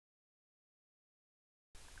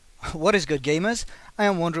What is good, gamers? I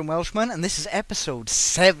am Wandering Welshman, and this is episode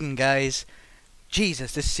 7, guys.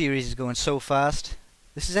 Jesus, this series is going so fast.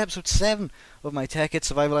 This is episode 7 of my Tekkit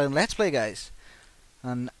Survival Island Let's Play, guys.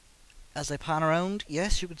 And as I pan around,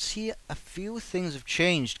 yes, you can see a few things have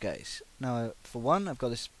changed, guys. Now, for one, I've got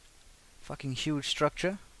this fucking huge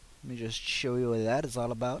structure. Let me just show you what that is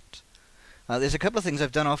all about. There's a couple of things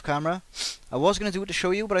I've done off camera. I was going to do it to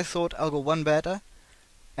show you, but I thought I'll go one better.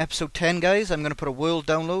 Episode 10, guys, I'm going to put a world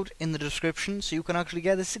download in the description so you can actually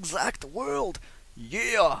get this exact world.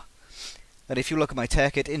 Yeah! And if you look at my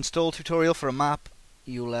Tekkit install tutorial for a map,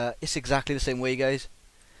 you'll it's exactly the same way, guys.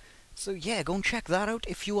 So yeah, go and check that out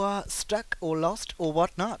if you are stuck or lost or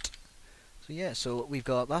whatnot. So yeah, so we've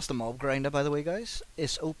got, that's the mob grinder, by the way, guys.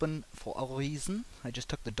 It's open for a reason. I just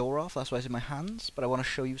took the door off, that's why it's in my hands, but I want to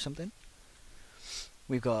show you something.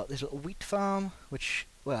 We've got this little wheat farm, which,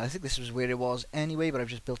 well, I think this was where it was anyway, but I've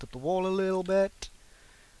just built up the wall a little bit.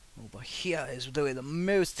 Over here is where the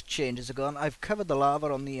most changes are gone. I've covered the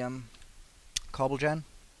lava on the cobble gen.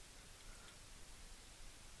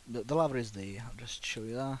 The lava is there, I'll just show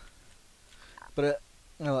you that. But,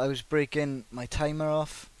 you know, I was breaking my timer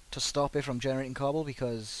off to stop it from generating cobble,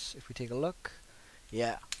 because if we take a look,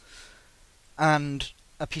 yeah. And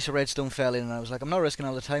a piece of redstone fell in, and I was like, I'm not risking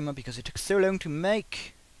all the timer because it took so long to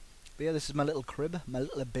make. But yeah, this is my little crib, my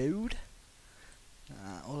little abode.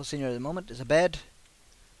 All that's in here at the moment is a bed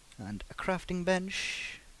and a crafting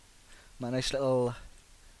bench. My nice little,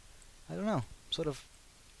 I don't know,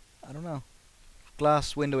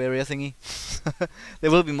 glass window area thingy.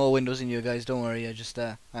 There will be more windows in here, guys, don't worry, I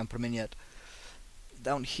haven't put them in yet.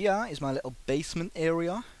 Down here is my little basement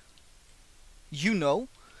area. You know,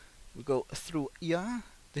 we go through here.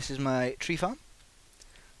 This is my tree farm.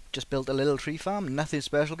 Just built a little tree farm. Nothing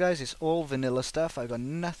special, guys. It's all vanilla stuff. I've got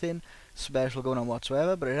nothing special going on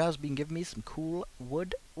whatsoever. But it has been giving me some cool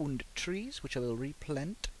wood and trees, which I will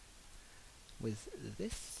replant with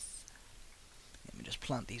this. Let me just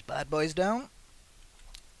plant these bad boys down.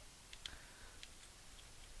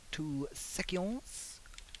 2 seconds.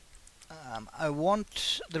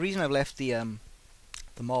 The reason I've left the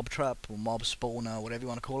mob trap, or mob spawner, whatever you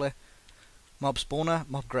want to call it. Mob spawner,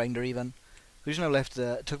 mob grinder even. The reason I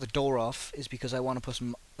took the door off is because I want to put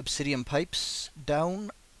some obsidian pipes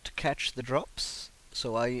down to catch the drops.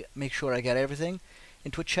 So I make sure I get everything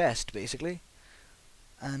into a chest, basically.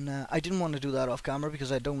 And I didn't want to do that off camera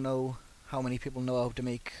because I don't know how many people know how to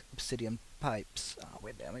make obsidian pipes.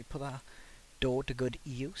 Wait there, let me put that door to good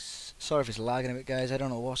use. Sorry if it's lagging a bit, guys. I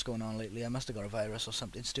don't know what's going on lately. I must have got a virus or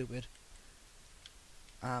something stupid.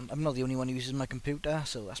 I'm not the only one who uses my computer,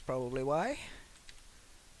 so that's probably why.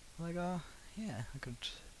 Like, yeah, I could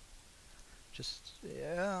just,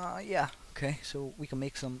 yeah, okay, so we can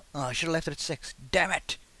make some, oh, I should have left it at 6, damn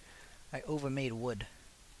it! I overmade wood.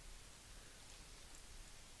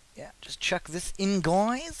 Yeah, just chuck this in,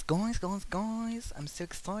 guys, I'm so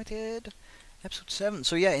excited. Episode 7,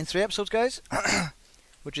 so yeah, in 3 episodes, guys,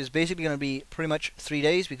 which is basically going to be pretty much 3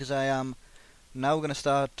 days, because I am now going to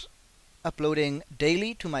start uploading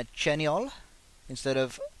daily to my channel instead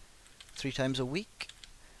of 3 times a week.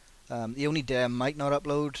 The only day I might not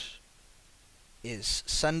upload is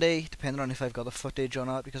Sunday, depending on if I've got the footage or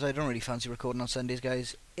not, because I don't really fancy recording on Sundays,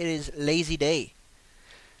 guys. It is lazy day.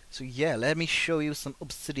 So yeah, let me show you some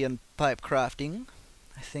obsidian pipe crafting.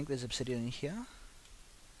 I think there's obsidian in here.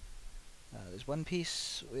 There's one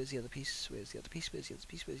piece. Where's the other piece? Where's the other piece? Where's the other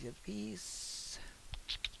piece? Where's the other piece?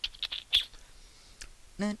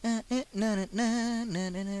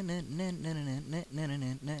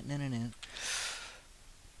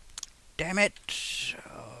 Damn it!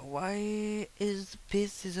 Why is the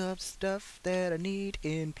pieces of stuff that I need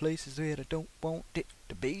in places where I don't want it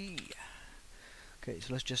to be? Okay,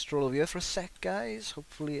 so let's just stroll over here for a sec, guys.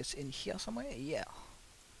 Hopefully it's in here somewhere. Yeah.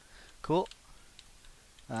 Cool.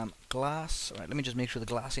 Glass. Alright, let me just make sure the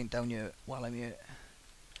glass ain't down here while I'm here.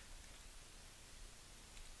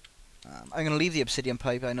 I'm going to leave the obsidian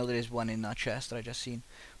pipe. I know there is one in that chest that I just seen.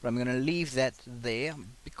 But I'm going to leave that there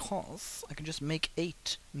because I can just make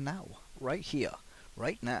 8 now. Right here.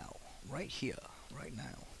 Right now. Right here. Right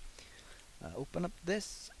now. Open up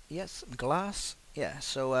this. Yes, glass. Yeah,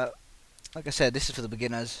 so, like I said, this is for the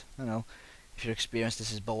beginners. I know, if you're experienced,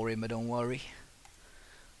 this is boring, but don't worry.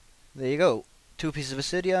 There you go. 2 pieces of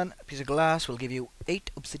obsidian, a piece of glass will give you 8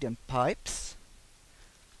 obsidian pipes.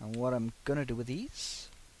 And what I'm going to do with these...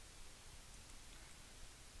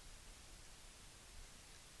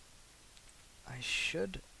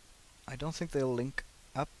 I don't think they'll link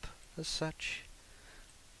up as such,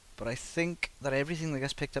 but I think that everything that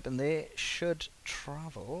gets picked up in there should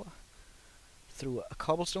travel through a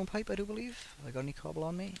cobblestone pipe, I do believe. Have I got any cobble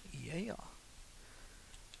on me? Yeah.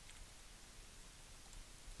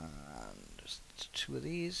 And just 2 of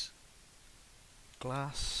these.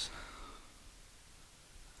 Glass.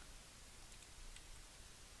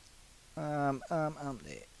 There.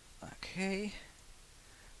 Okay.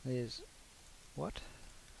 There's... what?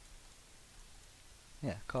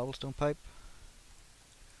 Yeah, cobblestone pipe.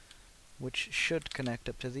 Which should connect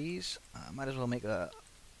up to these. Might as well make a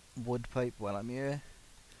wood pipe while I'm here.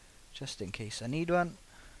 Just in case I need one.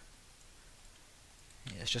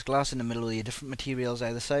 Yeah, it's just glass in the middle with the different materials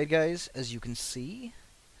either side, guys. As you can see.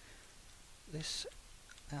 This...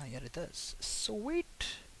 ah, yeah, it does.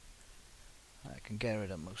 Sweet! I can get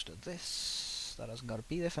rid of most of this. That hasn't got to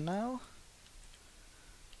be there for now.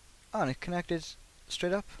 Oh, and it connected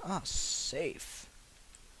straight up. Ah, safe.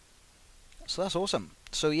 So that's awesome.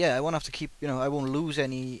 So yeah, I won't have to keep, I won't lose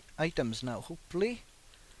any items now, hopefully.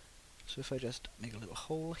 So if I just make a little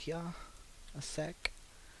hole here, a sec,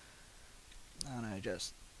 and I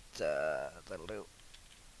just, that'll do.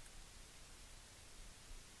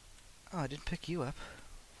 Oh, I didn't pick you up.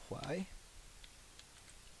 Why?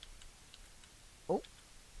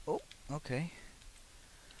 Oh, okay.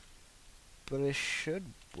 But it should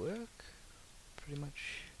work, pretty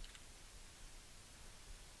much.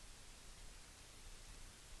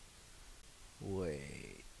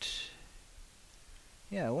 Wait.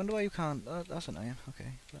 Yeah, I wonder why you can't... that's annoying.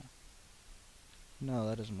 Okay. No,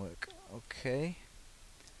 that doesn't work. Okay.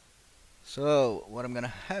 So, what I'm gonna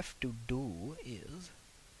have to do is...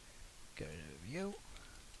 get rid of you.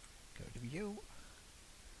 Get rid of you.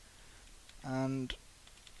 And...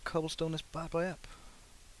 cobblestone this bad boy up.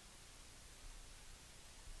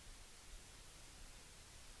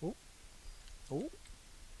 Oh. Oh.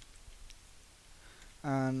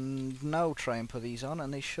 And now try and put these on,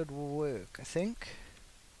 and they should work, I think.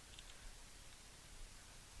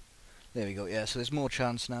 There we go, yeah, so there's more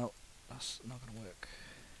chance now. That's not going to work.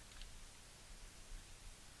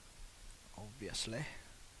 Obviously.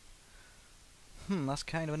 That's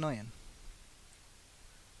kind of annoying.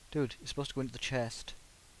 Dude, you're supposed to go into the chest.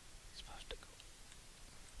 You're supposed to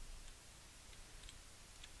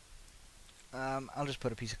go... I'll just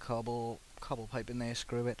put a piece of cobble pipe in there,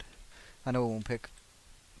 screw it. I know it won't pick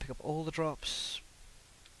up all the drops,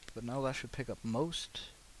 but now that should pick up most.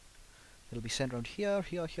 It'll be sent around here,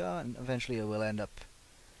 here, here, and eventually it will end up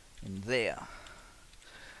in there.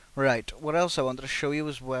 Right, what else I wanted to show you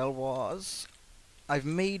as well was I've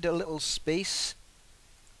made a little space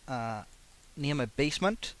near my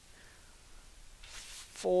basement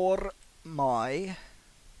for my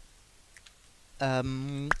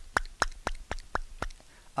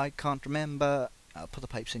I can't remember. I'll put the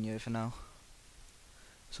pipes in here for now.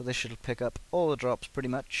 So this should pick up all the drops pretty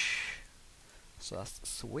much. So that's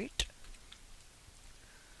sweet.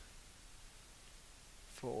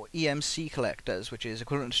 For EMC collectors, which is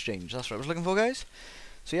equivalent exchange. That's what I was looking for, guys.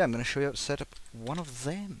 So yeah, I'm going to show you how to set up one of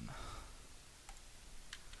them.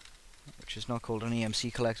 Which is not called an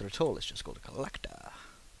EMC collector at all, it's just called a collector.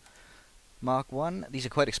 Mark 1. These are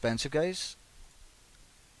quite expensive, guys.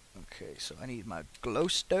 Okay, so I need my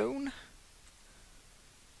glowstone,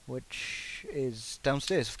 which is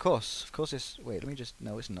downstairs, of course. Of course it's... wait, let me just...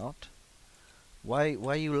 no, it's not. Why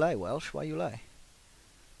you lie, Welsh? Why you lie?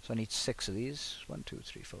 So I need 6 of these. 1, 2,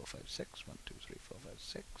 3, 4, 5, 6. 1, 2, 3, 4, 5,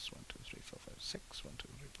 6. 1, 2, 3, 4, 5, 6. 1, 2,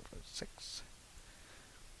 3, 4, 5, 6.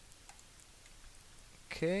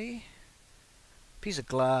 Okay. Piece of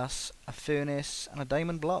glass, a furnace, and a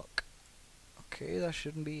diamond block. Okay, that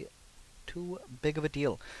shouldn't be too big of a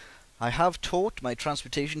deal. I have taught my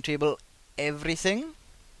transportation table everything,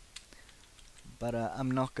 but I'm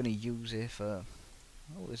not going to use it for...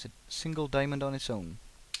 oh, there's a single diamond on its own.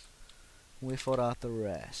 Wherefore art the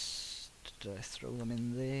rest? Did I throw them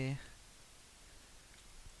in there?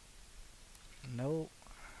 No.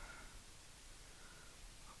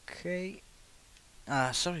 Okay.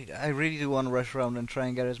 Sorry, I really do want to rush around and try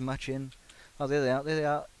and get as much in. Oh, there they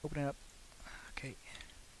are, opening up. Okay.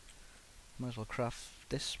 Might as well craft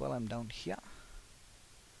this while I'm down here.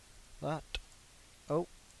 That. Oh,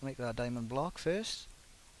 make that diamond block first.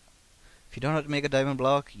 If you don't know how to make a diamond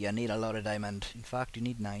block, you need a lot of diamond. In fact, you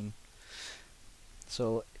need 9.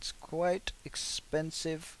 So, it's quite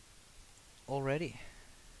expensive already.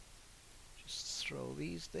 Just throw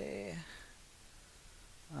these there.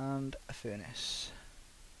 And a furnace,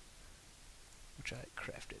 which I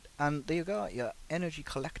crafted. And there you go, your energy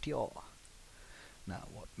collector. Now,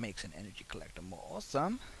 what makes an energy collector more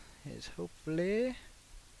awesome is hopefully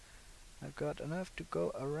I've got enough to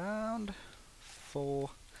go around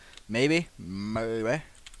for maybe. It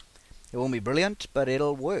won't be brilliant, but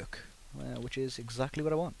it'll work. which is exactly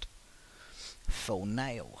what I want. For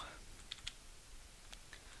now.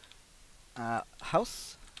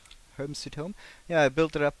 House? Homestead home? Yeah, I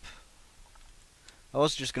built it up. I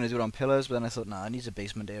was just going to do it on pillars, but then I thought, nah, it needs a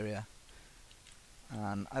basement area.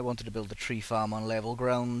 And I wanted to build the tree farm on level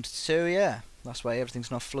ground, so yeah, that's why everything's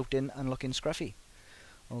not floating and looking scruffy.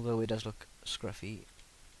 Although it does look scruffy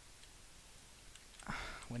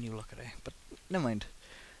when you look at it. But never mind.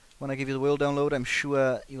 When I give you the world download, I'm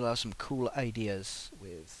sure you'll have some cool ideas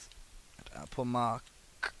with... I'll put Mark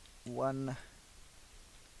 1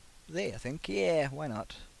 there, I think. Yeah, why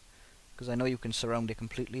not? Because I know you can surround it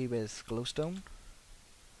completely with glowstone.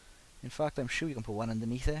 In fact, I'm sure you can put one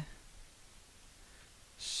underneath there.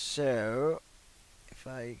 So, if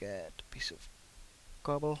I get a piece of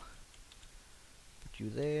cobble, put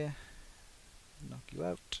you there, knock you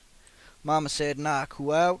out. Mama said knock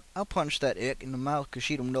who out. I'll punch that ick in the mouth because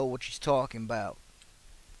she don't know what she's talking about.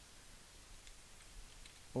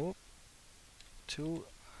 Oh, 2,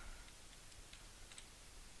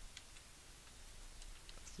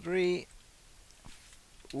 3,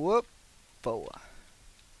 whoop, 4.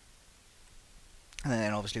 And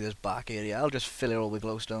then obviously this back area, I'll just fill it all with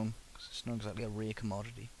glowstone, because it's not exactly a rare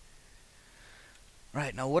commodity.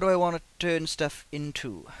 Right, now what do I want to turn stuff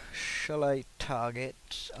into? Shall I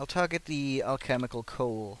target? I'll target the alchemical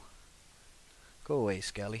coal. Go away,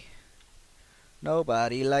 Skelly.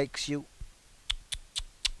 Nobody likes you.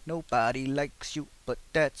 Nobody likes you, but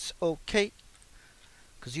that's okay.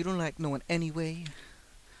 Because you don't like no one anyway.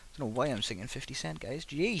 I don't know why I'm singing 50 Cent, guys.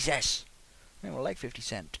 Jesus! I don't like 50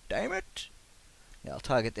 Cent. Damn it! Yeah, I'll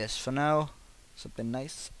target this for now. Something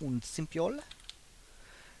nice and simple.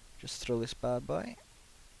 Just throw this bad boy.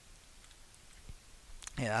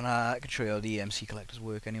 Yeah, and I can show you how the EMC collectors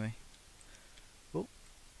work anyway. Oh.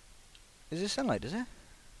 Is this sunlight, is it?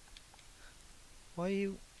 Why are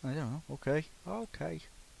you... I don't know. Okay. Okay.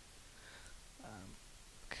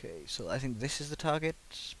 Okay, so I think this is the target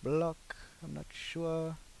block. I'm not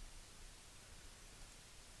sure.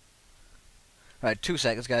 Right, 2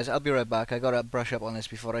 seconds, guys. I'll be right back. I gotta brush up on this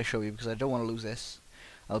before I show you because I don't want to lose this.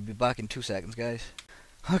 I'll be back in 2 seconds, guys.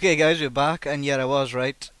 Okay, guys, we're back, and yeah, I was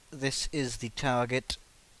right. This is the target.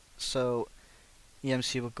 So,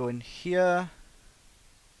 EMC will go in here.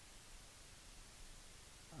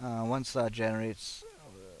 Once that generates...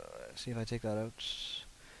 see if I take that out.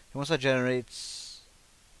 Once that generates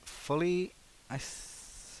fully, I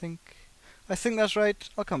think that's right.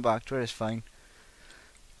 I'll come back to it. It's fine.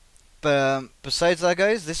 But besides that,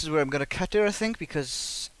 guys, this is where I'm gonna cut it, I think,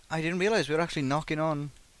 because I didn't realize we were actually knocking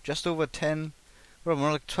on just over 10, well,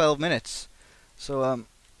 more like 12 minutes. So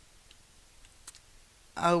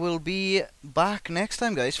I will be back next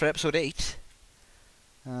time, guys, for episode 8,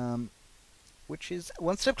 which is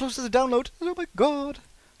one step closer to the download. Oh my god!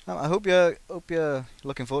 I hope you're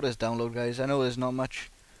looking forward to this download, guys. I know there's not much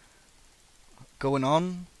going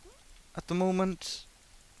on at the moment.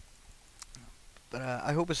 But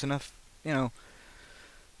I hope it's enough, you know,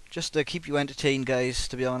 just to keep you entertained, guys,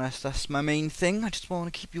 to be honest. That's my main thing. I just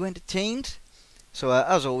want to keep you entertained. So,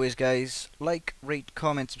 as always, guys, like, rate,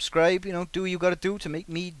 comment, subscribe. You know, do what you gotta do to make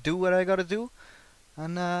me do what I gotta do.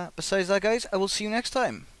 And besides that, guys, I will see you next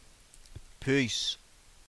time. Peace.